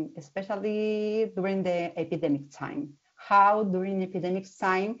think especially during the epidemic time, how during epidemic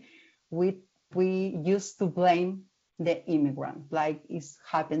time we used to blame the immigrant, like it's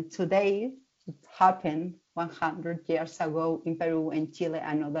happened today, it happened 100 years ago in Peru and Chile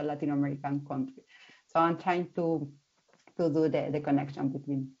and other Latin American countries. So I'm trying to do the connection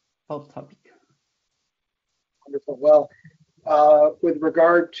between both topics. Wonderful. Well, with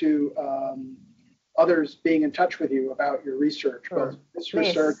regard to others being in touch with you about your research, both this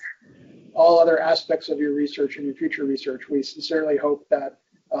research, all other aspects of your research and your future research, we sincerely hope that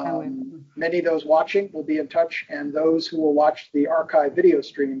many of those watching will be in touch, and those who will watch the archive video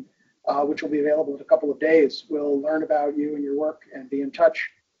stream, which will be available in a couple of days, will learn about you and your work and be in touch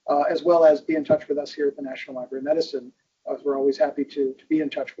as well as be in touch with us here at the National Library of Medicine, as we're always happy to be in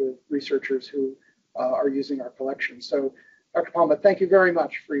touch with researchers who are using our collection. So, Dr. Palma, thank you very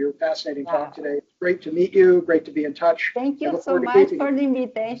much for your fascinating talk today. It's great to meet you, great to be in touch. Thank you so much for the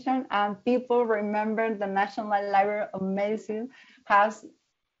invitation. And people, remember the National Library of Medicine has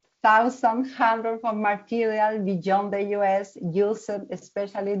thousands, hundreds of material beyond the US, used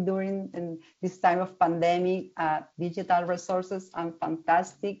especially during this time of pandemic, digital resources and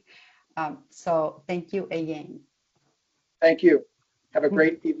fantastic. So thank you again. Thank you. Have a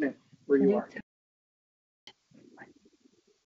great evening where you are.